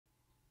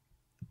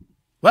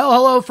Well,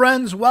 hello,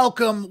 friends.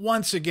 Welcome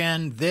once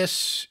again.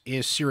 This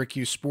is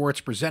Syracuse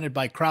Sports, presented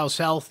by Krause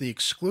Health, the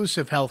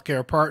exclusive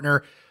healthcare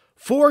partner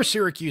for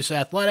Syracuse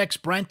Athletics.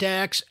 Brent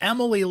and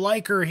Emily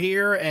Leiker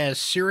here as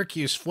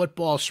Syracuse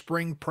football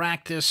spring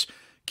practice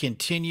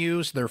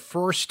continues. Their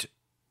first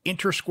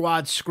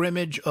inter-squad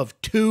scrimmage of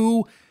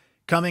two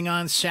coming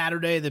on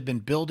Saturday. They've been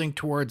building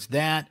towards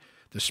that.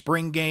 The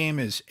spring game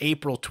is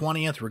April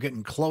 20th. We're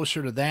getting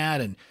closer to that,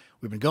 and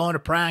we've been going to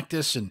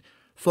practice and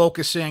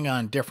focusing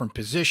on different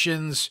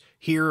positions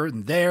here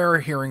and there,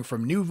 hearing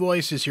from new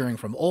voices, hearing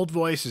from old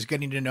voices,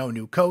 getting to know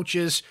new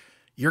coaches.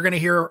 You're going to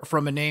hear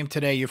from a name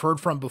today you've heard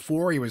from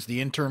before. He was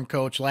the interim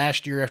coach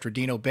last year after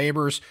Dino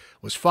Babers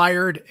was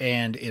fired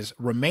and is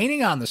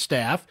remaining on the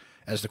staff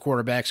as the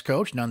quarterback's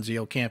coach,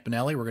 Nunzio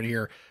Campanile. We're going to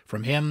hear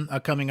from him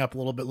coming up a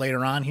little bit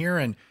later on here.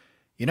 And,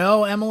 you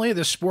know, Emily,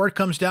 the sport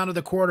comes down to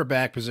the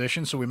quarterback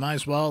position, so we might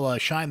as well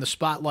shine the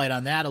spotlight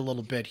on that a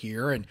little bit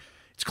here. And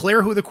it's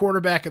clear who the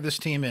quarterback of this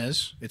team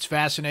is. It's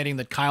fascinating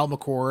that Kyle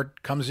McCord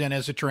comes in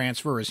as a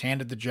transfer, is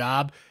handed the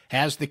job,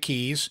 has the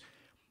keys.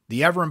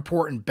 The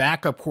ever-important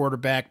backup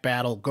quarterback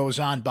battle goes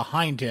on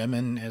behind him,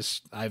 and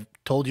as I've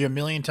told you a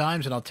million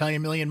times, and I'll tell you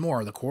a million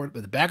more,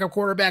 the backup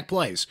quarterback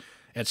plays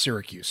at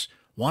Syracuse.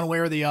 One way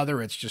or the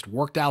other, it's just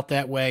worked out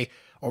that way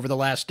over the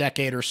last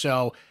decade or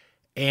so.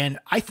 And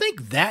I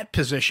think that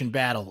position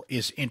battle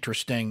is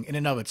interesting in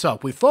and of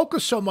itself. We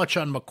focus so much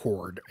on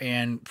McCord,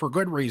 and for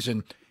good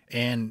reason,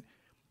 and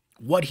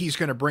what he's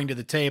going to bring to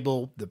the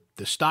table,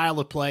 the style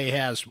of play he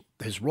has,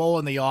 his role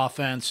in the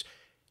offense.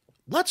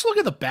 Let's look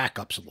at the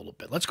backups a little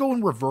bit. Let's go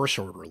in reverse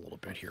order a little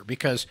bit here,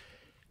 because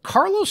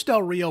Carlos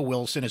Del Rio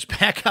Wilson is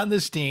back on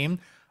this team.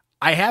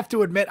 I have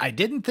to admit, I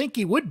didn't think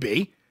he would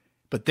be,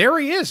 but there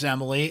he is,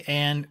 Emily.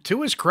 And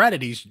to his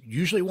credit, he's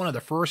usually one of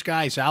the first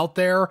guys out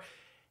there.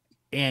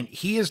 And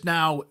he is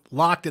now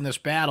locked in this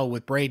battle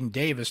with Braden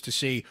Davis to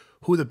see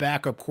who the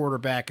backup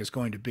quarterback is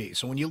going to be.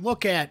 So when you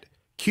look at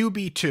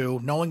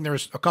QB2, knowing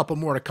there's a couple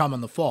more to come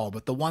in the fall,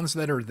 but the ones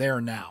that are there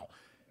now,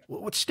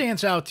 what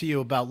stands out to you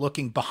about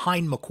looking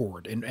behind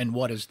McCord and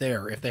what is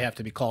there if they have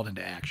to be called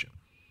into action?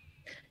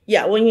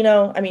 Yeah,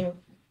 well, I mean,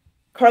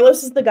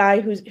 Carlos is the guy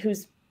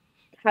who's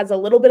has a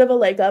little bit of a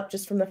leg up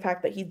just from the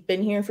fact that he's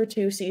been here for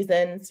 2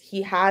 seasons.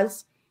 He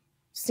has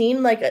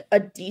seen like a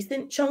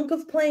decent chunk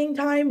of playing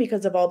time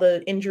because of all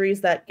the injuries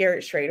that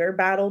Garrett Schrader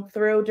battled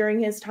through during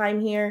his time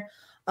here.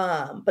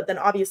 But then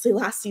obviously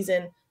last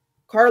season,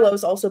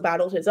 Carlos also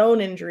battled his own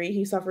injury.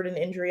 He suffered an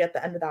injury at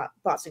the end of that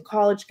Boston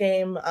College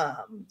game,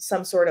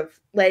 some sort of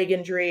leg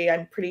injury.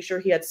 I'm pretty sure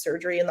he had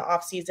surgery in the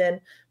offseason.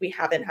 We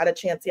haven't had a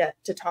chance yet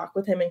to talk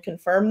with him and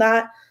confirm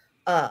that.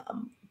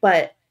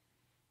 But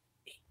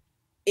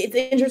it's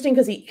interesting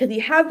because he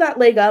has that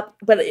leg up,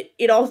 but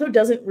it also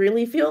doesn't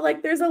really feel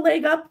like there's a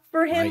leg up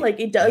for him. Right. Like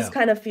it does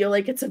kind of feel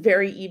like it's a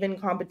very even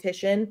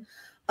competition.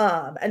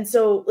 And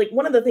so like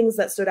one of the things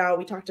that stood out,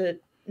 we talked to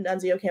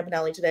Nunzio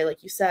Campanile today,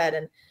 like you said,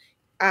 and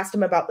asked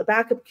him about the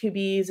backup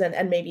QBs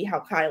and maybe how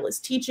Kyle is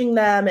teaching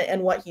them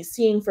and what he's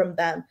seeing from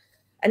them.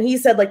 And he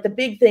said, like, the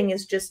big thing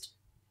is just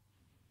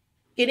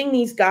getting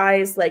these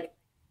guys like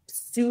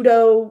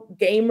pseudo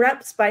game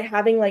reps by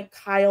having like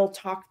Kyle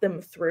talk them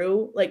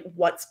through like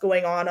what's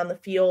going on the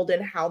field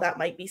and how that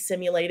might be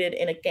simulated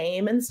in a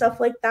game and stuff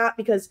like that.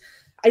 Because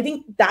I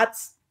think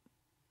that's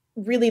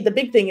really the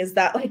big thing, is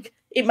that like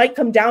it might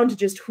come down to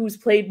just who's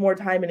played more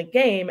time in a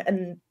game.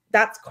 And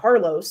that's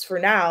Carlos for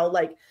now.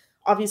 Like,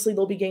 obviously,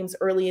 there'll be games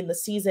early in the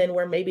season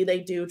where maybe they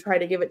do try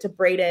to give it to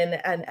Braden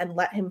and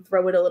let him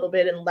throw it a little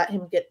bit and let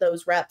him get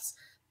those reps.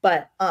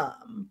 But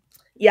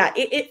yeah,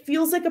 it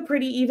feels like a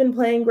pretty even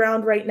playing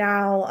ground right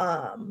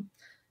now.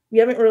 We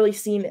haven't really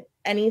seen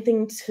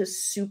anything to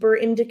super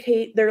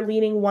indicate they're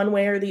leaning one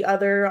way or the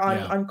other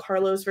on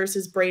Carlos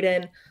versus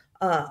Braden.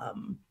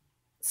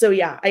 So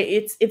yeah,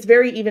 it's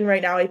very even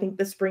right now. I think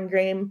the spring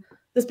game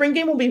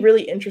will be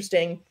really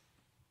interesting.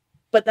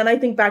 But then I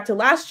think back to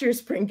last year's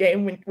spring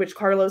game, which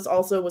Carlos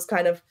also was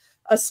kind of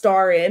a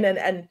star in,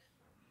 and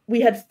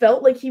we had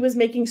felt like he was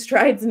making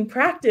strides in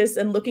practice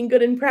and looking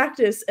good in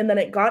practice. And then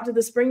it got to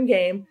the spring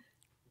game,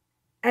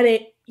 and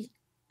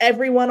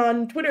everyone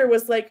on Twitter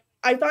was like,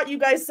 I thought you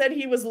guys said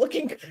he was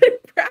looking good in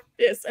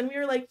practice. And we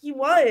were like, he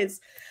was.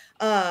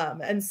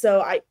 And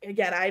so I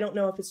don't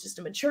know if it's just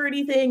a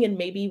maturity thing, and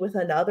maybe with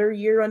another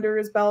year under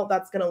his belt,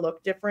 that's going to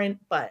look different.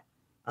 But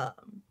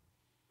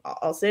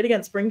I'll say it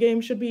again, spring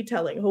game should be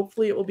telling.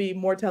 Hopefully it will be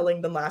more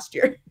telling than last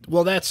year.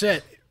 Well, that's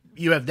it.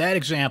 You have that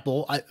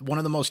example. One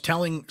of the most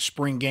telling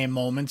spring game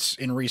moments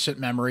in recent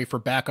memory for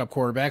backup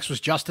quarterbacks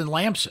was Justin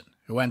Lamson,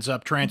 who ends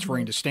up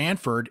transferring to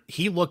Stanford.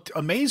 He looked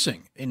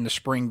amazing in the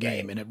spring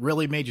game, and it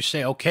really made you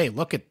say, okay,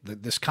 look at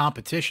this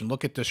competition.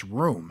 Look at this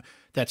room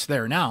that's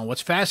there now.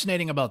 What's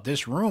fascinating about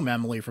this room,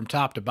 Emily, from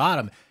top to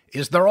bottom,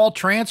 is they're all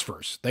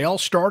transfers. They all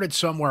started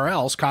somewhere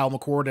else. Kyle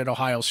McCord at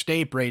Ohio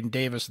State, Braden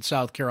Davis at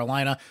South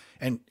Carolina,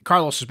 and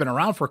Carlos has been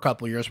around for a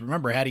couple of years.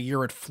 Remember, had a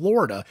year at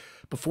Florida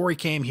before he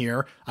came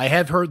here. I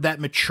have heard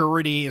that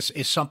maturity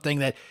is something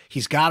that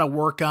he's got to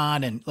work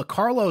on. And look,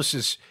 Carlos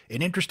is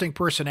an interesting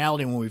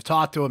personality. When we've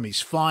talked to him,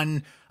 he's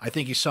fun. I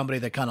think he's somebody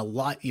that kind of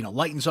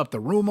lightens up the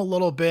room a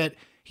little bit.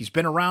 He's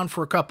been around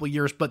for a couple of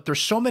years, but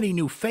there's so many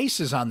new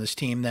faces on this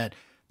team that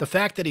the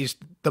fact that he's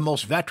the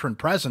most veteran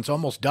presence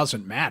almost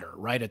doesn't matter,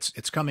 right?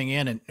 It's coming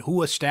in and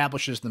who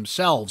establishes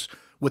themselves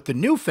with the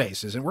new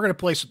faces. And we're going to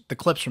play the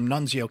clips from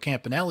Nunzio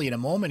Campanile in a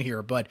moment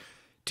here, but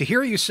to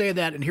hear you say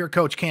that and hear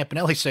Coach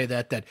Campanile say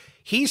that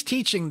he's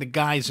teaching the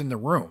guys in the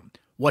room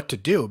what to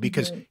do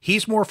because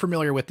he's more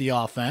familiar with the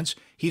offense.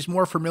 He's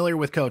more familiar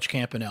with Coach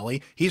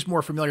Campanile. He's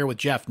more familiar with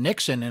Jeff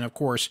Nixon. And of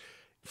course,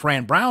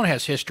 Fran Brown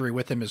has history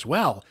with him as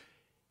well.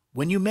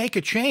 When you make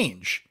a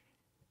change,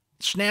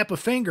 snap a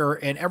finger,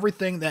 and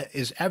everything that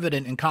is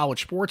evident in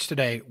college sports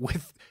today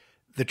with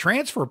the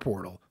transfer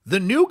portal, the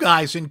new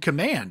guys in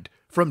command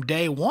from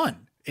day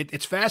one.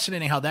 It's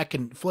fascinating how that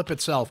can flip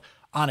itself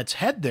on its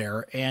head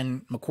there,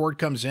 and McCord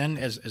comes in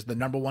as the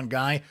number one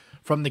guy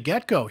from the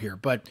get-go here.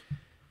 But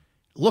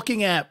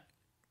looking at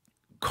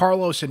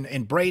Carlos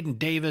and Braden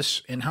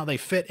Davis and how they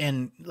fit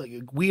in,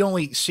 we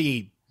only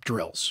see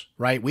drills,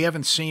 right? We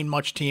haven't seen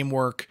much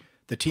teamwork.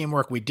 The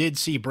teamwork we did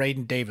see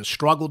Braden Davis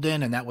struggled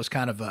in, and that was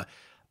kind of a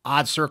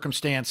odd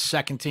circumstance,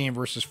 second team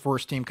versus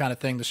first team kind of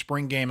thing. The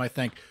spring game, I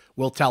think,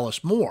 will tell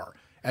us more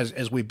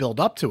as we build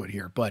up to it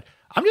here. But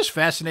I'm just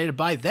fascinated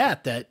by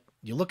that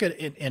you look at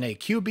it in a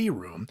QB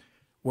room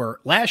where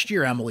last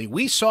year, Emily,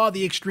 we saw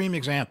the extreme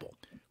example.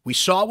 We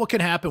saw what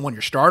can happen when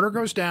your starter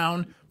goes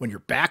down, when your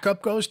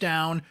backup goes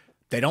down.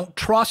 They don't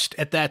trust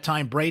at that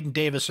time Braden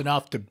Davis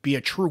enough to be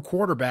a true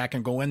quarterback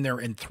and go in there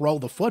and throw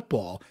the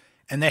football.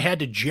 And they had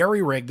to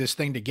jerry-rig this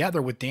thing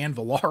together with Dan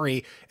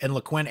Villari and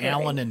LaQuinn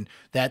Allen and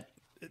that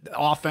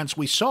offense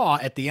we saw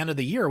at the end of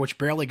the year, which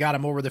barely got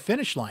him over the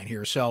finish line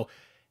here. So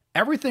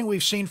everything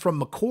we've seen from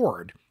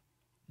McCord,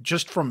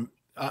 just from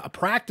a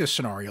practice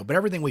scenario, but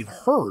everything we've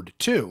heard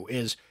too,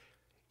 is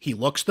he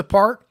looks the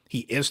part, he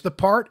is the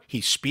part, he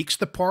speaks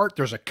the part,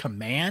 there's a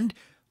command.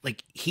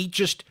 Like, he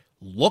just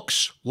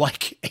looks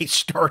like a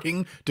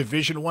starting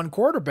Division I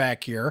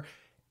quarterback here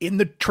in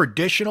the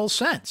traditional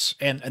sense.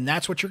 And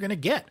that's what you're going to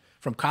get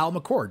from Kyle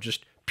McCord,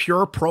 just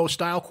pure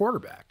pro-style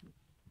quarterback.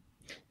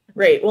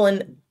 Right. Well,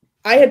 and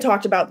I had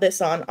talked about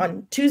this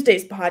on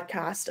Tuesday's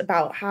podcast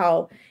about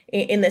how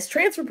in this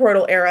transfer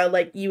portal era,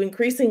 like, you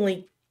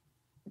increasingly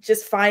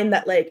just find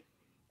that, like,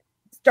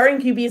 starting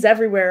QBs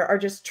everywhere are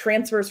just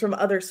transfers from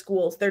other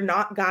schools. They're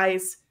not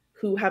guys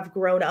who have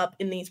grown up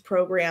in these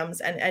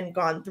programs and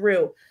gone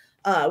through,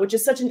 which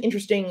is such an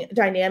interesting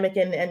dynamic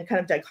and kind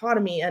of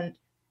dichotomy. And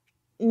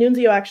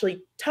Nunzio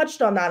actually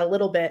touched on that a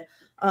little bit.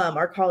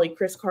 Our colleague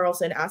Chris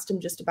Carlson asked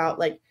him just about,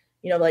 like,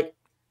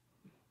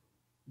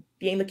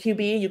 being the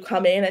QB, you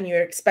come in and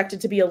you're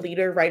expected to be a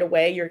leader right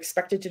away. You're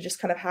expected to just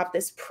kind of have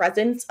this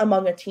presence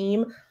among a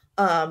team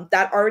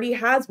that already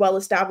has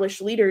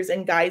well-established leaders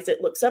and guys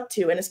it looks up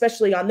to. And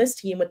especially on this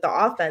team with the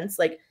offense,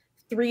 like,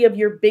 3 of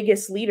your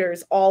biggest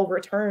leaders all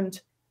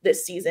returned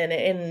this season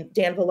in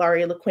Dan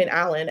Villari, LaQuinn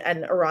Allen,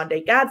 and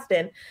Aronde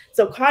Gadsden.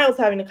 So Kyle's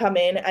having to come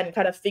in and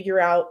kind of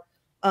figure out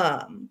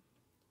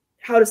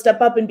how to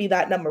step up and be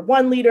that number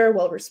 1 leader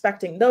while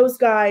respecting those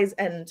guys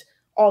and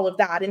all of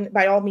that. And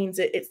by all means,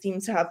 it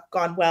seems to have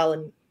gone well.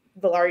 And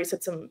Villari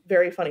said some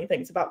very funny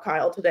things about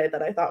Kyle today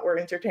that I thought were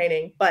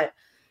entertaining. But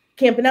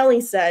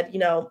Campanile said,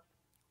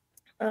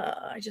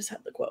 I just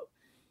had the quote.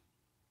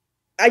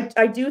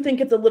 I do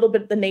think it's a little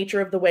bit the nature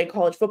of the way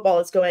college football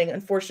is going.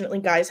 Unfortunately,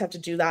 guys have to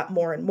do that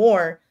more and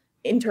more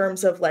in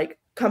terms of, like,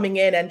 coming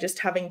in and just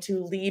having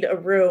to lead a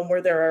room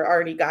where there are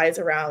already guys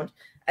around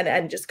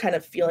and just kind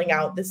of feeling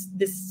out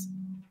this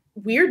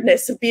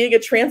weirdness of being a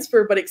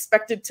transfer, but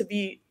expected to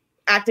be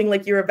acting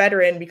like you're a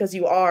veteran because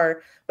you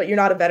are, but you're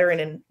not a veteran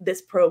in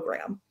this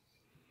program.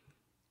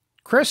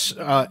 Chris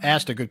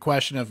asked a good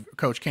question of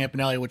Coach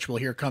Campanile, which we'll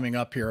hear coming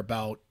up here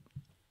about,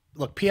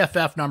 look,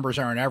 PFF numbers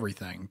aren't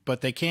everything,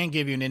 but they can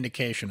give you an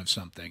indication of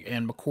something.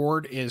 And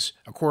McCord is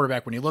a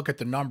quarterback, when you look at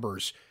the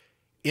numbers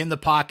in the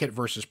pocket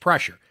versus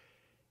pressure.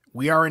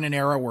 We are in an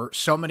era where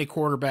so many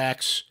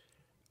quarterbacks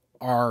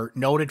are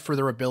noted for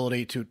their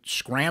ability to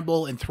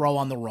scramble and throw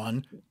on the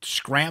run,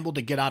 scramble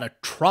to get out of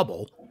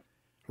trouble,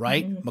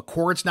 right? Mm-hmm.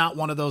 McCord's not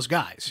one of those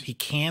guys. He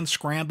can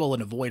scramble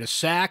and avoid a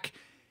sack,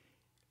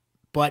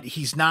 but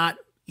he's not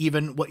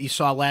even what you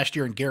saw last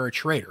year in Garrett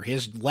Schrader.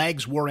 His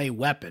legs were a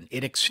weapon.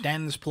 It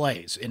extends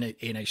plays in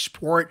a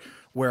sport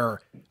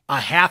where a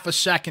half a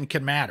second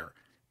can matter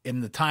in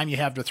the time you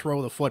have to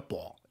throw the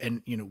football.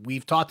 And,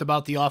 we've talked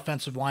about the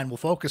offensive line. We'll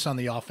focus on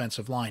the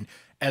offensive line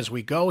as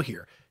we go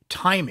here.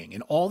 Timing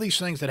and all these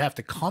things that have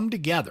to come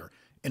together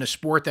in a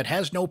sport that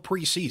has no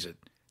preseason,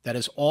 that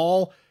is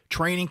all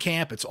training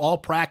camp, it's all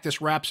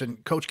practice reps.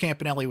 And Coach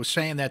Campanile was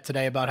saying that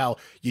today about how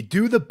you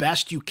do the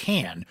best you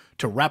can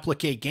to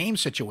replicate game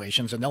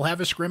situations, and they'll have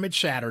a scrimmage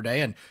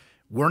Saturday. And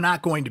we're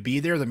not going to be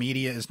there. The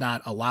media is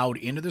not allowed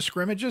into the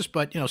scrimmages,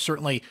 but,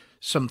 certainly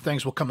some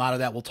things will come out of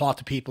that. We'll talk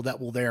to people that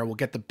will there. We'll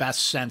get the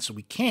best sense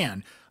we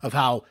can of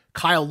how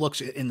Kyle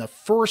looks in the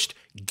first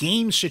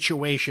game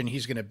situation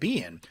he's going to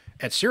be in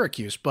at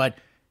Syracuse. But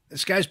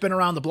this guy's been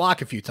around the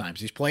block a few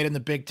times. He's played in the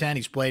Big Ten.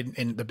 He's played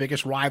in the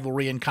biggest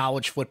rivalry in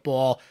college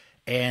football.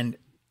 And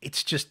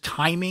it's just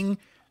timing.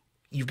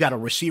 You've got a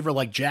receiver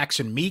like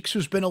Jackson Meeks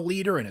who's been a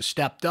leader and has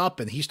stepped up,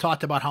 and he's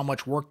talked about how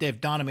much work they've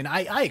done. I mean,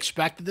 I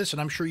expected this,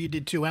 and I'm sure you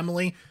did too,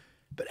 Emily.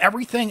 But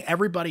everything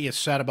everybody has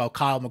said about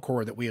Kyle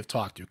McCord that we have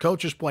talked to,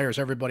 coaches, players,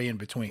 everybody in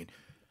between,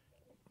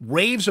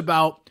 raves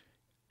about,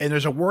 and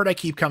there's a word I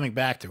keep coming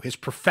back to, his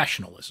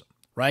professionalism,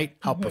 right?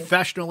 How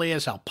professional he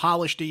is, how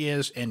polished he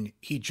is, and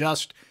he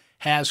just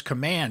has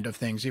command of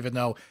things, even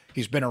though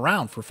he's been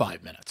around for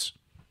 5 minutes.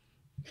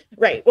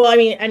 Right. Well, I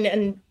mean,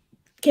 and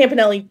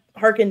Campanile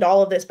harkened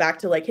all of this back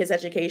to like his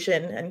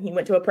education, and he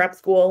went to a prep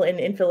school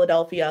in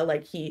Philadelphia.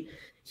 Like he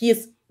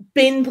has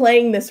been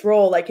playing this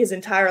role like his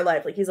entire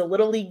life. Like he's a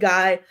little league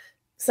guy.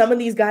 Some of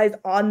these guys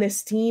on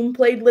this team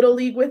played little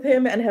league with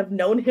him and have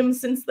known him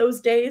since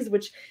those days,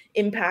 which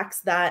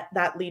impacts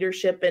that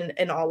leadership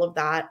and all of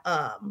that.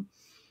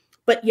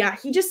 But yeah,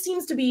 he just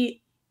seems to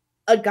be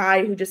a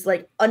guy who just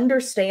like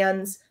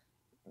understands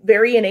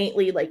very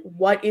innately like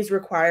what is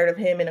required of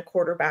him in a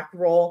quarterback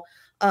role.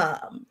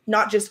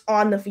 Not just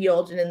on the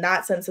field and in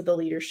that sense of the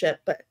leadership,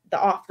 but the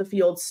off the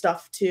field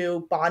stuff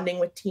too, bonding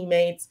with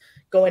teammates,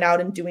 going out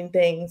and doing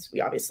things.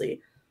 We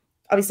obviously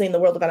in the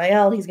world of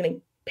NIL, he's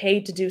getting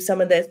paid to do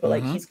some of this, but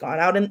like he's gone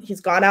out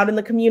in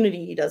the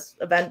community. He does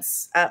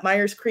events at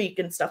Myers Creek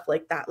and stuff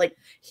like that. Like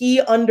he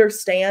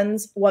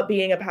understands what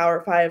being a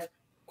Power 5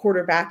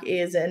 quarterback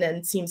is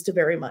and seems to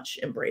very much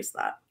embrace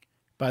that.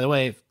 By the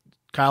way,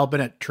 Kyle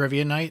been at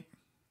trivia night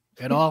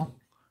at all?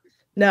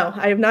 No,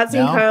 I have not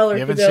seen Kyle or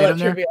Fidel at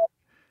trivia.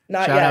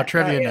 Not Shout yet, out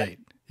trivia night.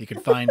 You can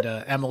find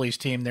Emily's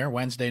team there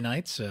Wednesday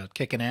nights,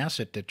 kicking ass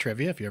at the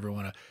trivia if you ever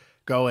want to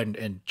go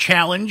and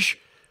challenge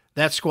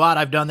that squad.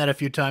 I've done that a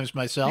few times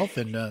myself,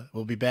 and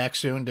we'll be back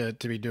soon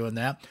to be doing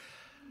that.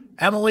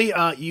 Emily,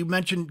 you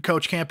mentioned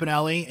Coach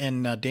Campanile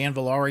and Dan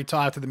Villari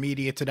talked to the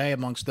media today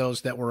amongst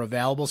those that were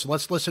available. So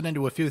let's listen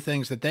into a few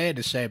things that they had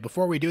to say.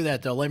 Before we do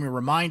that, though, let me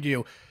remind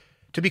you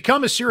to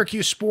become a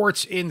Syracuse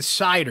Sports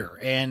Insider.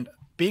 And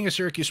being a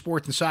Syracuse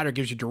Sports Insider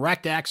gives you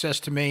direct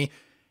access to me.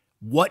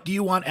 What do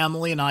you want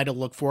Emily and I to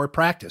look for at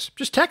practice?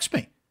 Just text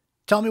me.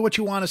 Tell me what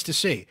you want us to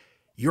see.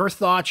 Your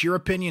thoughts, your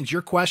opinions,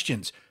 your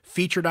questions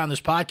featured on this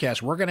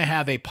podcast. We're going to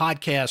have a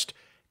podcast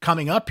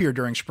coming up here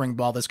during spring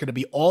ball that's going to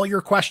be all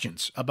your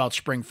questions about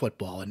spring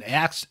football, and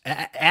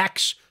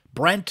Axe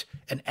Brent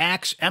and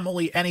Axe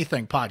Emily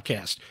anything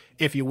podcast,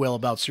 if you will,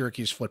 about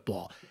Syracuse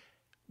football.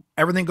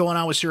 Everything going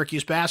on with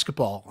Syracuse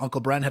basketball.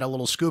 Uncle Brent had a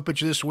little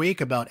scoopage this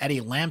week about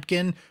Eddie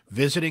Lampkin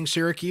visiting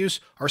Syracuse.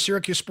 Our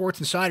Syracuse Sports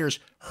Insiders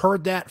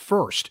heard that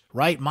first,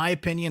 right? My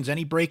opinions,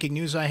 any breaking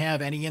news I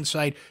have, any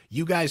insight,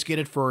 you guys get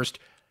it first.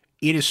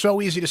 It is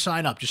so easy to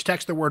sign up. Just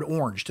text the word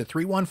orange to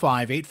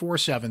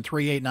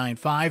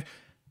 315-847-3895.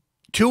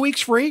 2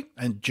 weeks free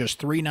and just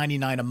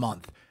 $3.99 a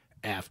month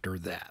after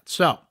that.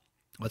 So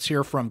let's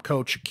hear from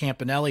Coach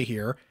Campanile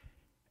here.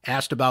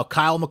 Asked about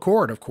Kyle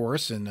McCord, of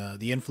course, and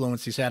the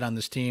influence he's had on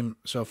this team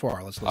so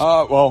far. Let's listen.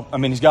 Well, I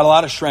mean, he's got a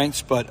lot of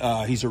strengths,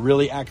 but he's a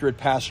really accurate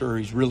passer.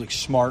 He's really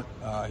smart.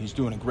 He's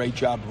doing a great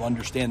job of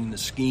understanding the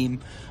scheme.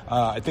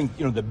 I think,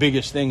 the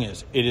biggest thing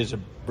is it is a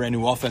brand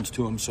new offense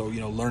to him. So,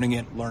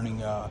 learning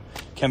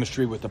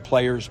chemistry with the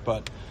players.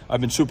 But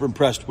I've been super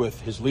impressed with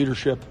his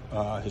leadership,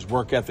 his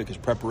work ethic, his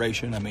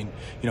preparation. I mean,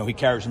 he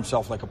carries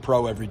himself like a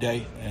pro every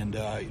day. And,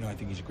 I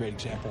think he's a great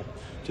example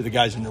to the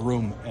guys in the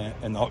room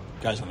and the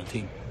guys on the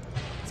team.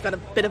 He's got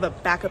a bit of a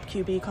backup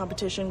QB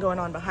competition going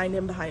on behind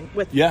him,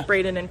 with Yeah.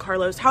 Braden and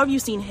Carlos. How have you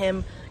seen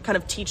him kind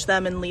of teach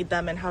them and lead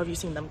them, and how have you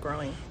seen them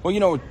growing?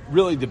 Well,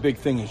 really the big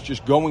thing is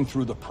just going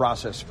through the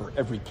process for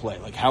every play.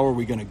 Like, how are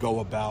we going to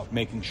go about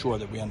making sure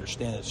that we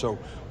understand it? So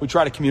we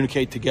try to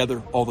communicate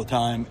together all the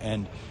time,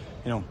 and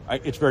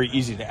it's very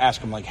easy to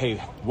ask him, like, hey,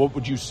 what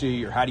would you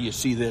see, or how do you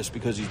see this?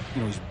 Because he's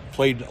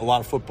played a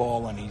lot of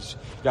football and he's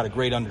got a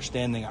great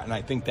understanding, and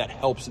I think that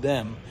helps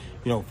them,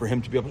 for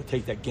him to be able to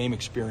take that game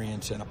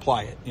experience and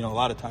apply it. A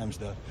lot of times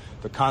the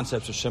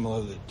concepts are similar,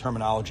 the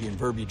terminology and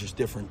verbiage is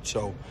different,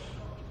 so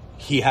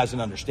he has an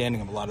understanding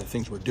of a lot of the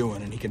things we're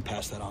doing, and he can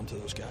pass that on to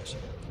those guys.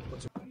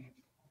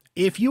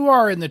 If you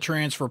are in the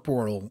transfer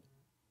portal,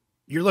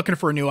 you're looking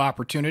for a new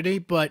opportunity,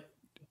 but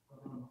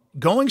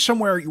going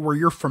somewhere where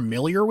you're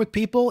familiar with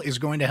people is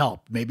going to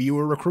help. Maybe you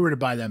were recruited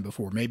by them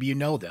before. Maybe you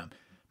know them.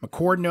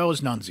 McCord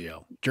knows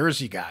Nunzio,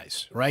 Jersey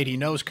guys, right? He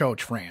knows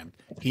Coach Fran.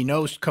 He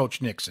knows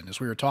Coach Nixon, as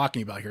we were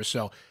talking about here.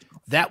 So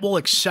that will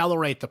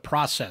accelerate the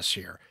process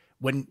here.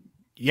 When,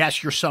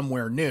 yes, you're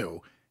somewhere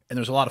new, and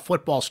there's a lot of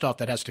football stuff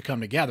that has to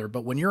come together,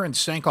 but when you're in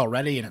sync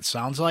already and it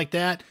sounds like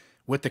that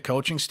with the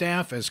coaching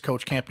staff, as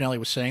Coach Campanile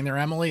was saying there,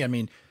 Emily, I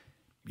mean,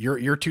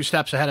 you're 2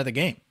 steps ahead of the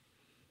game.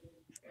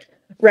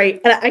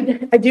 Right.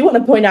 And I do want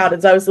to point out,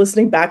 as I was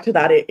listening back to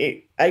that,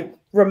 I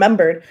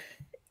remembered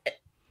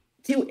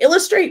to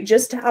illustrate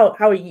just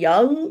how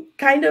young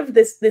kind of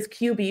this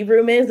QB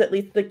room is, at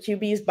least the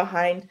QBs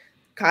behind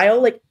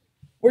Kyle, like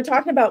we're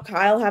talking about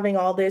Kyle having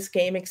all this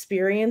game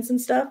experience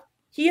and stuff.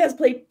 He has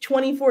played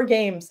 24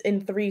 games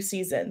in 3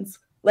 seasons.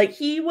 Like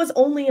he was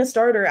only a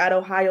starter at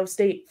Ohio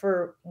State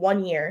for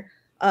 1 year.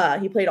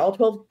 He played all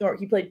 12, or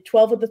he played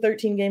 12 of the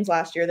 13 games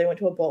last year. They went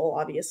to a bowl,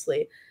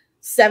 obviously.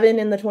 7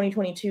 in the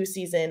 2022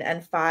 season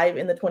and 5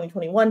 in the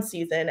 2021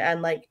 season.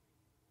 And like,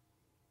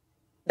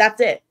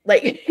 that's it.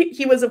 Like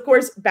he was, of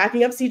course,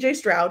 backing up CJ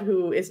Stroud,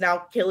 who is now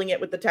killing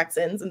it with the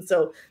Texans. And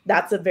so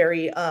that's a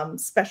very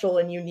special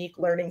and unique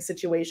learning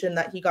situation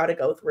that he got to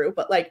go through.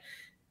 But like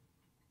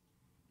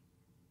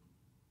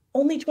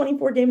only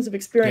 24 games of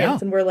experience. Yeah.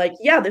 And we're like,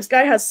 yeah, this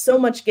guy has so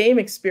much game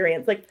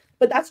experience. Like,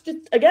 but that's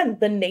just, again,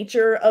 the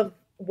nature of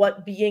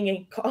what being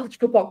a college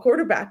football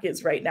quarterback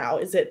is right now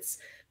is it's,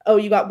 oh,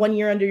 you got 1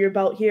 year under your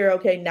belt here.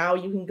 Okay. Now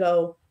you can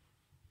go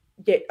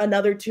get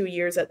another 2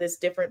 years at this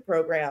different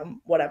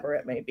program, whatever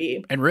it may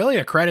be. And really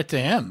a credit to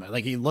him.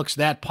 Like he looks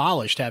that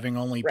polished having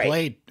only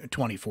played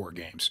 24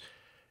 games.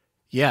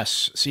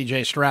 Yes,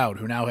 CJ Stroud,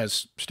 who now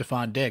has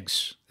Stephon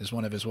Diggs as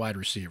one of his wide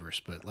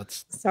receivers, but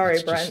let's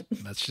Brent.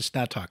 Let's just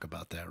not talk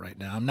about that right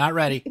now. I'm not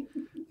ready.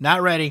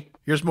 Not ready.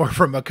 Here's more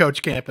from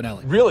Coach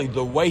Campanile. Really,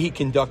 the way he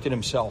conducted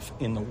himself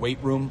in the weight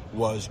room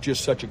was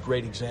just such a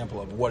great example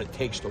of what it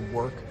takes to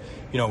work.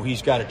 You know,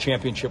 he's got a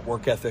championship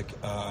work ethic,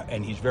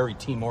 and he's very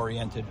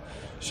team-oriented.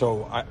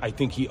 So I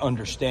think he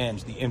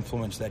understands the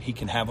influence that he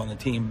can have on the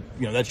team.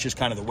 You know, that's just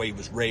kind of the way he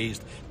was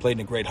raised, played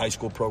in a great high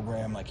school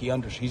program. Like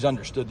he's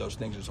understood those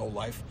things his whole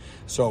life.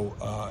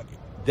 So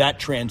that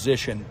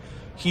transition,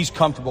 he's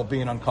comfortable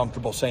being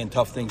uncomfortable, saying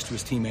tough things to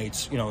his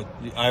teammates. You know,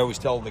 I always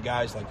tell the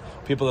guys, like,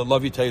 people that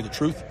love you tell you the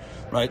truth,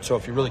 right? So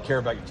if you really care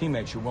about your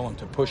teammates, you're willing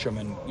to push them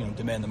and, you know,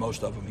 demand the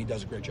most of them. He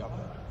does a great job of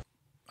that.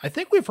 I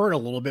think we've heard a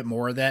little bit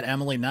more of that,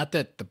 Emily. Not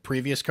that the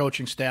previous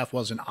coaching staff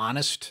wasn't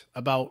honest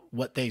about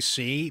what they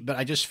see, but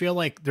I just feel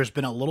like there's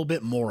been a little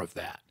bit more of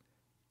that.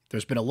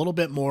 There's been a little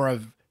bit more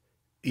of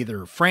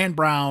either Fran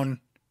Brown,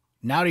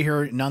 now to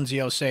hear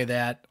Nunzio say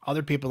that,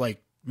 other people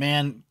like,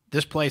 man,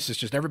 this place is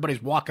just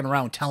everybody's walking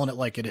around telling it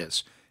like it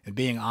is and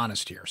being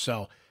honest here.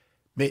 So,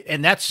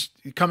 and that's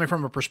coming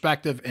from a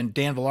perspective, and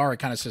Dan Villari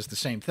kind of says the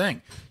same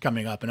thing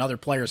coming up, and other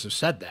players have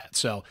said that.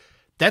 So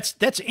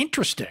that's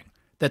interesting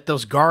that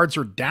those guards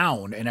are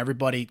down and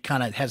everybody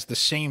kind of has the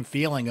same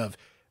feeling of,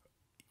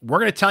 we're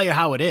going to tell you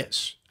how it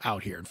is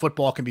out here. And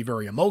football can be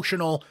very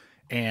emotional.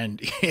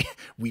 And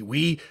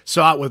we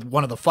saw it with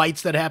one of the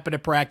fights that happened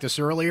at practice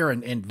earlier.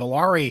 And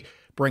Villari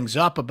brings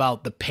up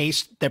about the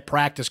pace that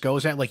practice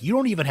goes at. Like, you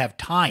don't even have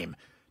time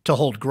to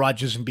hold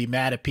grudges and be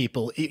mad at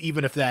people,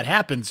 even if that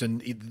happens in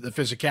the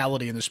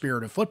physicality and the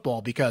spirit of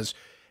football, because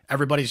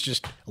everybody's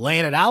just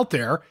laying it out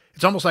there.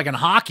 It's almost like in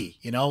hockey,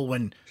 you know,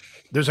 when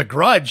there's a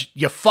grudge,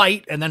 you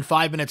fight, and then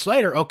 5 minutes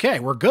later, okay,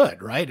 we're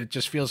good, right? It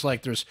just feels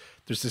like there's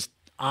this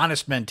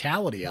honest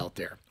mentality out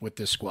there with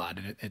this squad,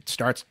 and it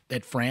starts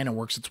at Fran and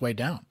works its way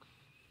down.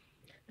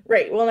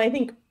 Right. Well, and I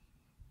think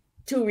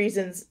 2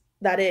 reasons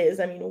that is.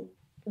 I mean,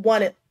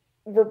 one,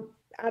 we're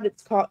at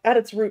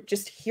its root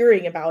just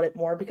hearing about it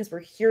more because we're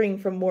hearing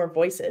from more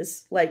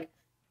voices. Like,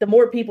 the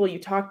more people you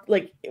talk,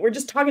 like, we're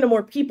just talking to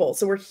more people,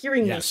 so we're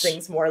hearing these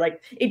things more.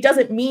 Like, it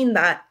doesn't mean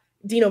that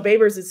Dino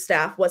Babers'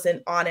 staff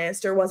wasn't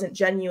honest or wasn't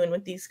genuine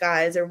with these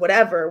guys or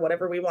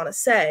whatever we want to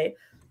say.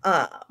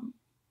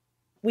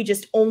 We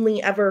just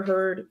only ever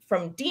heard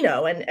from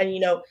Dino. And, you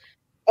know,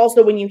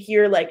 also when you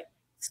hear like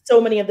so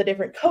many of the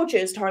different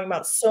coaches talking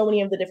about so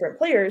many of the different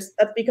players,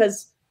 that's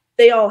because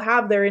they all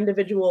have their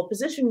individual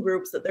position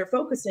groups that they're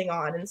focusing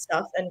on and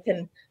stuff, and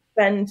can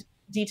spend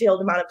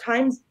detailed amount of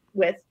time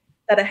with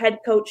that a head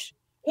coach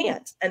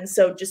can't. And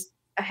so just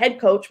a head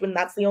coach, when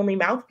that's the only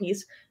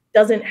mouthpiece,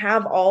 doesn't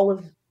have all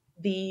of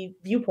the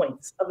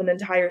viewpoints of an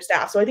entire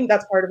staff. So I think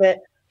that's part of it.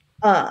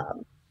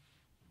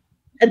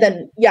 And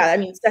then, yeah, I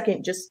mean,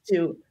 second, just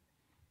to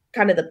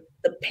kind of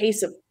the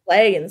pace of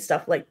play and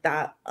stuff like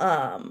that.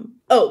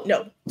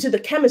 To the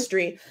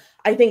chemistry,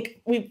 I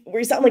think we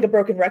sound like a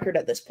broken record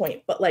at this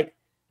point, but like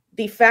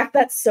the fact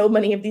that so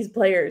many of these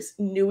players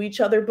knew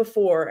each other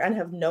before and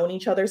have known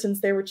each other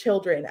since they were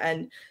children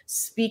and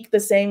speak the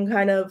same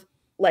kind of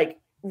like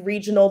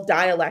regional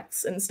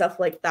dialects and stuff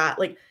like that,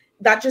 like,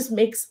 that just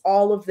makes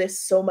all of this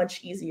so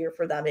much easier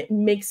for them. It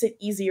makes it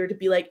easier to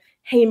be like,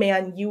 hey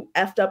man, you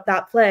effed up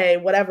that play,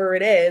 whatever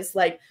it is,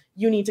 like,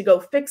 you need to go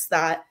fix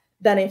that,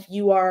 than if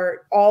you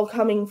are all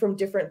coming from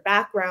different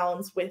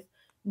backgrounds with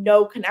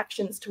no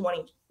connections to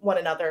one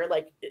another.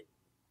 Like,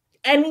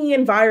 any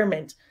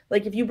environment,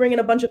 like if you bring in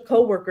a bunch of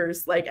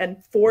coworkers, like,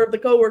 and 4 of the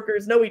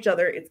coworkers know each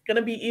other, it's going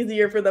to be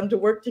easier for them to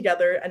work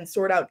together and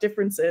sort out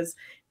differences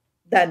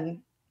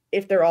than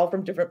if they're all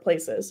from different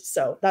places.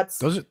 So that's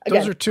those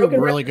are 2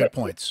 really good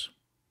points.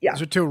 Yeah.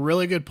 Those are 2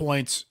 really good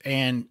points.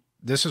 And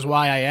this is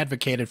why I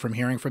advocated from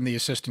hearing from the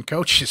assistant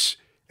coaches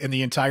in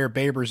the entire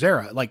Babers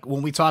era. Like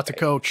when we talked to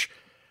Coach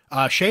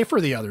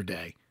Schaefer the other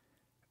day,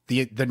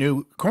 the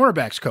new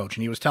cornerbacks coach,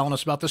 and he was telling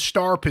us about the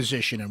star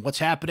position and what's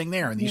happening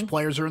there. And these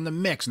players are in the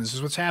mix, and this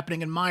is what's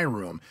happening in my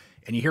room.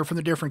 and you hear from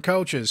the different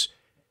coaches,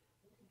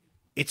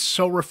 it's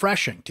so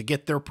refreshing to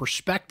get their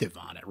perspective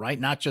on it, right?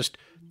 Not just,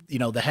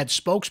 the head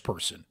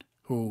spokesperson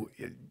who,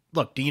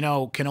 look,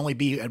 Dino can only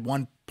be at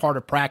one part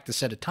of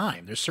practice at a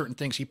time. There's certain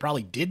things he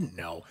probably didn't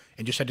know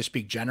and just had to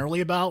speak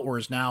generally about,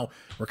 whereas now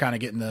we're kind of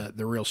getting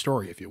the real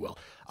story, if you will.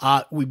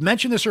 We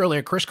mentioned this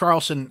earlier. Chris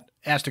Carlson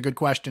asked a good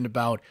question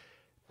about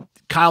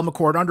Kyle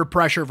McCord under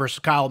pressure versus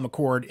Kyle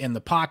McCord in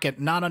the pocket,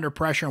 not under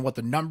pressure, and what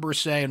the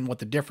numbers say and what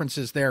the difference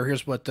is there.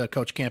 Here's what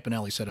Coach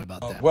Campanile said about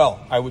that.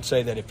 Well, I would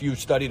say that if you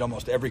studied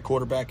almost every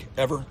quarterback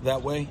ever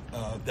that way,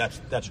 that's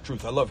the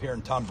truth. I love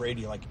hearing Tom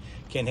Brady,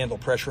 can't handle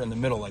pressure in the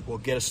middle. We'll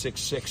get a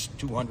 6'6",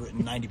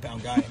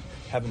 290-pound guy and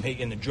have him hit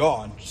you in the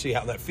jaw and see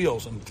how that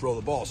feels and throw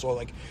the ball.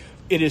 So,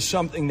 it is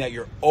something that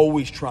you're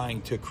always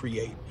trying to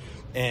create.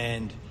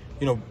 And,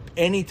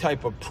 any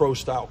type of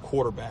pro-style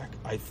quarterback,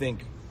 I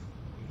think,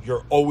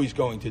 you're always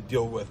going to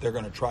deal with. They're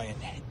going to try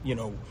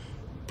and,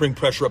 bring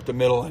pressure up the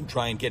middle and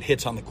try and get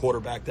hits on the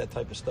quarterback, that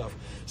type of stuff.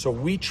 So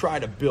we try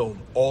to build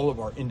all of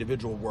our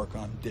individual work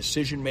on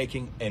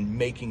decision-making and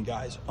making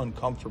guys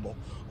uncomfortable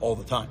all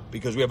the time,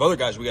 because we have other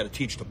guys we got to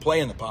teach to play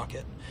in the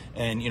pocket.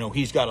 And,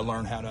 he's got to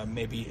learn how to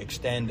maybe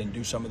extend and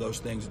do some of those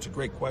things. It's a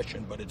great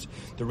question, but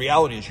the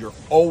reality is you're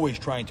always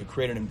trying to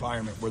create an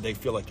environment where they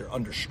feel like they're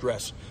under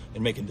stress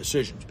in making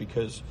decisions,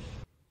 because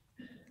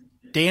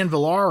Dan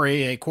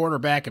Villari, a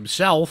quarterback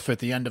himself at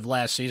the end of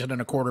last season, and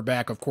a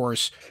quarterback, of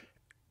course,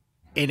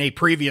 in a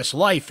previous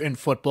life in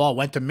football,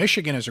 went to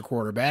Michigan as a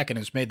quarterback and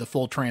has made the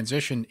full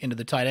transition into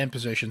the tight end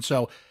position.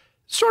 So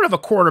sort of a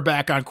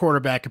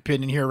quarterback-on-quarterback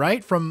opinion here,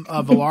 right, from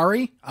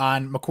Villari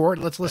on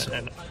McCord. Let's listen.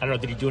 And I don't know,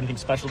 did he do anything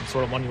special to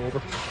sort of won you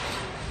over?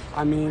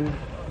 I mean,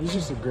 he's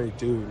just a great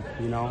dude,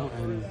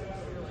 and,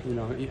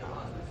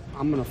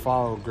 I'm going to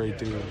follow a great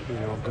dude,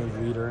 a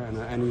good leader,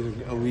 and he's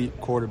an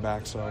elite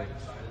quarterback, so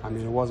I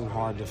mean, it wasn't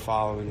hard to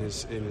follow in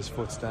his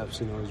footsteps.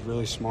 He's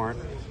really smart.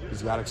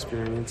 He's got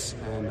experience,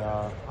 and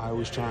I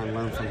always try and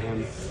learn from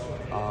him.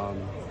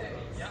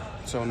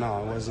 So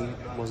no, it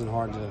wasn't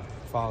hard to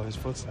follow his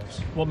footsteps.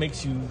 What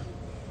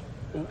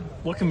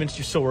convinced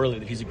you so early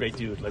that he's a great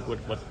dude?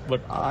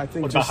 What I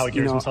think what just, about how he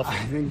carries himself?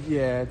 I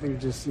think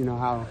just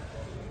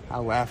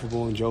how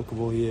laughable and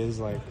jokeable he is.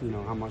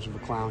 How much of a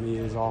clown he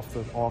is off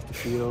the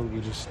field.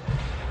 We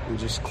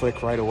just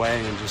click right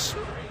away and just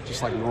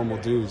like normal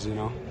dudes,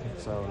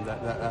 So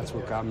that's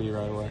what got me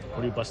right away.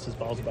 What do you bust his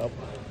balls about?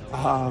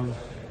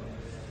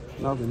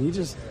 Nothing. He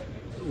just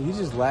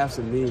laughs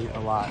at me a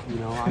lot.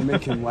 I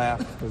make him laugh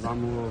because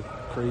I'm a little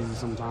crazy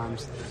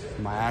sometimes,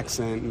 my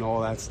accent and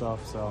all that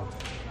stuff. So,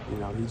 he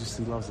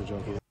loves to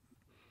joke.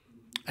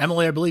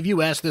 Emily, I believe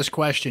you asked this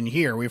question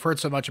here. We've heard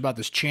so much about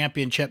this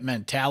championship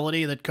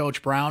mentality that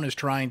Coach Brown is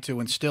trying to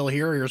instill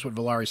here. Here's what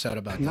Villari said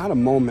about that. Not a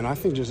moment. I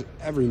think just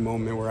every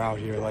moment we're out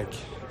here,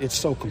 it's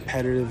so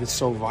competitive, it's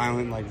so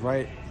violent.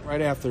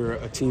 Right after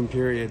a team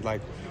period,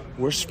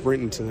 we're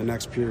sprinting to the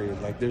next period.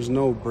 There's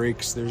no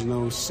breaks, there's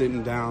no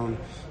sitting down,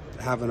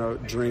 having a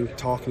drink,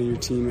 talking to your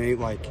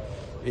teammate.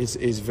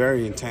 It's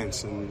very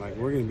intense, and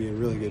we're going to be in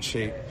really good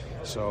shape.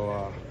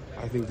 So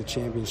I think the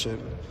championship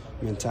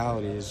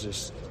mentality is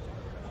just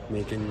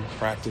making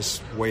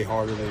practice way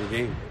harder than the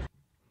game.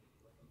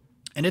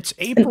 And it's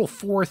April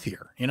 4th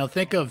here.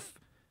 Think of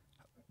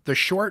the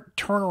short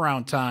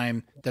turnaround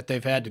time that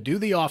they've had to do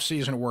the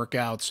off-season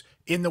workouts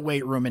in the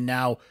weight room, and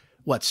now,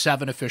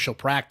 7 official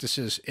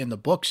practices in the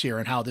books here,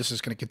 and how this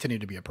is going to continue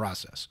to be a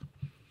process.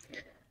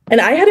 And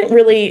I hadn't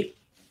really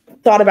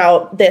thought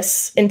about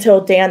this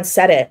until Dan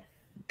said it,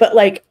 but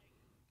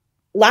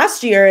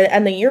last year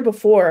and the year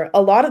before,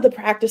 a lot of the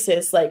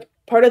practices,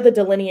 part of the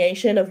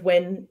delineation of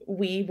when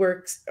we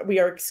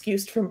are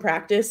excused from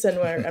practice and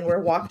we're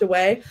walked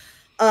away,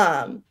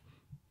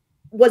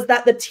 was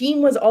that the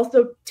team was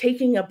also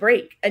taking a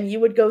break, and you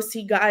would go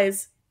see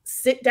guys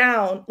sit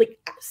down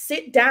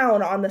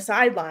on the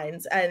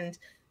sidelines, and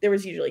there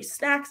was usually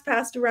snacks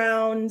passed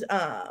around,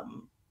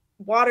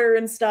 water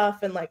and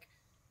stuff, and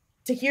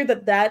to hear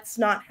that that's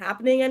not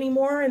happening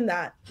anymore, and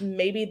that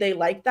maybe they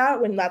like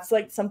that, when that's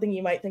something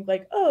you might think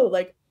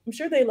I'm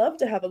sure they love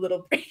to have a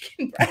little break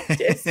in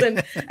practice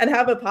and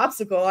have a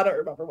popsicle. I don't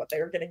remember what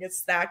they were getting as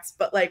snacks,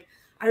 but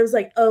I was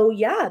oh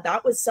yeah,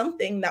 that was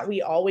something that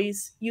we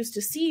always used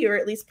to see, or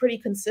at least pretty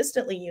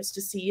consistently used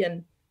to see.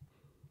 And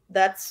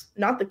that's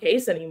not the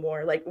case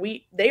anymore.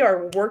 They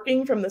are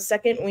working from the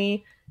second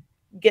we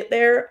get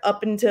there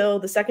up until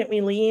the second we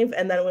leave.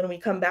 And then when we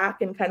come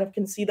back and kind of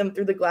can see them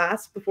through the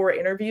glass before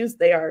interviews,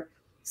 they are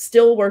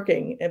still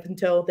working up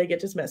until they get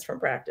dismissed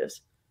from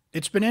practice.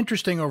 It's been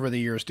interesting over the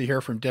years to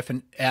hear from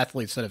different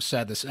athletes that have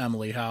said this,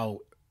 Emily, how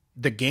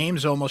the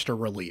game's almost a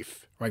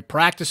relief, right?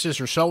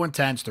 Practices are so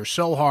intense, they're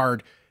so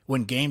hard.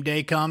 When game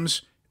day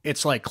comes,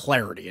 it's like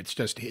clarity.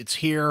 It's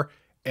here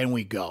and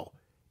we go.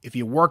 If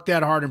you work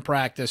that hard in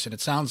practice, and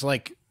it sounds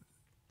like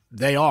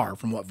they are,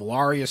 from what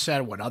Villari has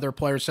said, what other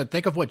players said.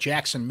 Think of what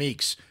Jackson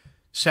Meeks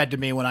said to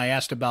me when I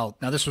asked about,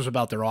 now this was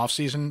about their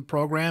offseason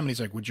program, and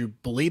he's like, would you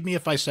believe me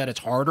if I said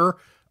it's harder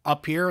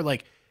up here?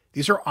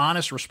 These are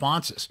honest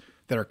responses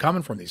that are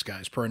coming from these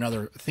guys, per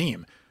another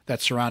theme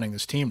that's surrounding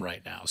this team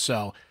right now.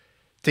 So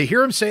to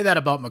hear him say that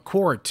about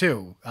McCord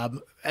too,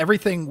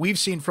 everything we've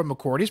seen from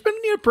McCord, he's been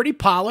pretty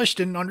polished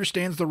and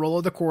understands the role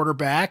of the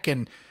quarterback.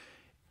 And,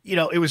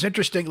 it was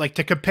interesting, like,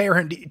 to compare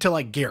him to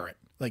like Garrett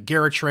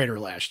Schrader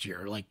last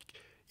year. Like,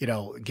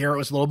 Garrett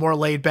was a little more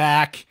laid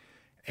back,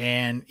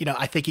 and,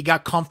 I think he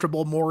got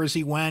comfortable more as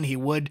he went. He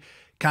would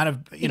kind of,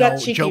 he got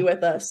cheeky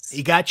with us.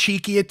 He got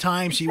cheeky at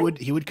times. He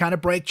would kind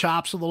of break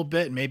chops a little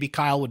bit, and maybe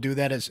Kyle would do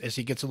that as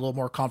he gets a little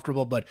more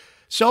comfortable. But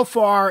so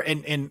far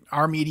in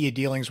our media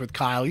dealings with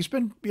Kyle, he's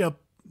been,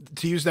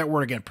 to use that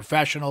word again,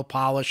 professional,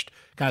 polished,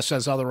 kind of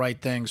says all the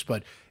right things,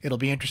 but it'll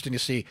be interesting to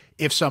see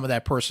if some of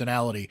that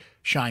personality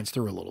shines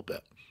through a little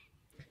bit.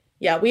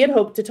 Yeah, we had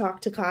hoped to talk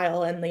to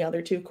Kyle and the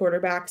other two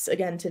quarterbacks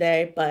again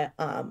today, but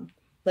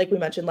like we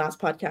mentioned last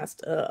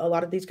podcast, a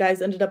lot of these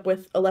guys ended up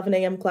with 11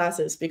 a.m.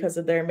 classes because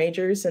of their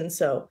majors, and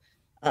so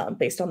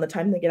based on the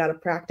time they get out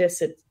of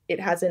practice, it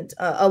hasn't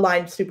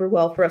aligned super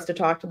well for us to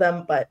talk to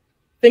them, but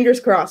fingers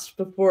crossed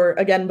before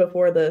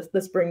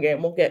the spring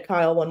game, we'll get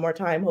Kyle one more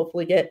time,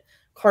 hopefully get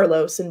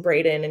Carlos and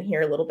Braden and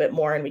hear a little bit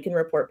more, and we can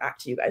report back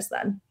to you guys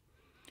then.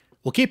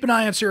 Well, keep an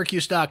eye on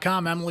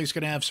syracuse.com. Emily's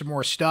going to have some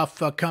more stuff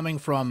coming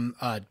from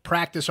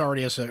practice.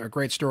 Already has a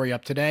great story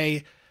up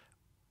today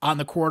on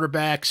the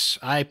quarterbacks.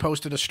 I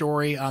posted a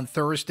story on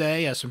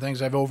Thursday, some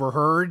things I've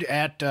overheard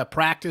at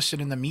practice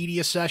and in the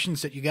media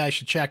sessions that you guys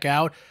should check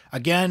out.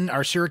 Again,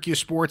 our Syracuse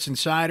Sports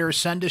Insiders,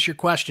 send us your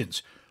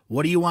questions.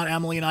 What do you want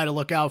Emily and I to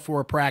look out for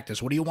at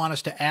practice? What do you want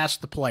us to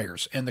ask the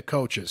players and the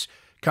coaches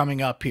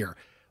coming up here?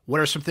 What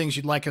are some things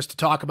you'd like us to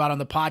talk about on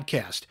the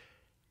podcast?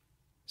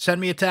 Send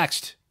me a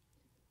text.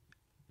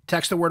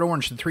 Text the word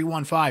orange to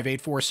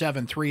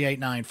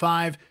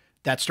 315-847-3895.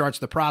 That starts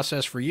the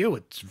process for you.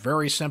 It's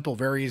very simple,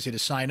 very easy to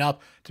sign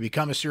up to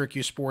become a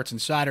Syracuse Sports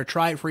Insider.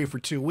 Try it free for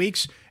 2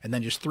 weeks, and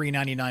then just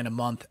 $3.99 a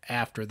month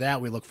after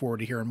that. We look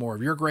forward to hearing more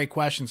of your great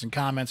questions and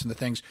comments and the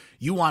things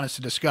you want us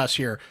to discuss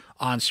here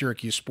on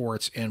Syracuse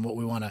Sports and what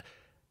we want to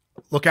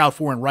look out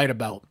for and write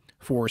about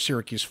for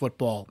Syracuse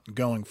football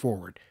going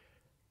forward.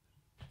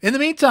 In the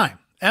meantime,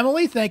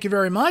 Emily, thank you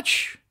very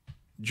much.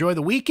 Enjoy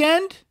the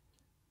weekend.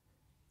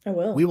 I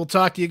will. We will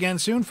talk to you again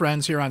soon,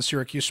 friends, here on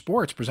Syracuse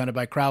Sports, presented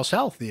by Krause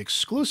Health, the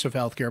exclusive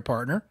healthcare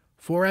partner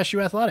for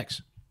SU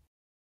Athletics.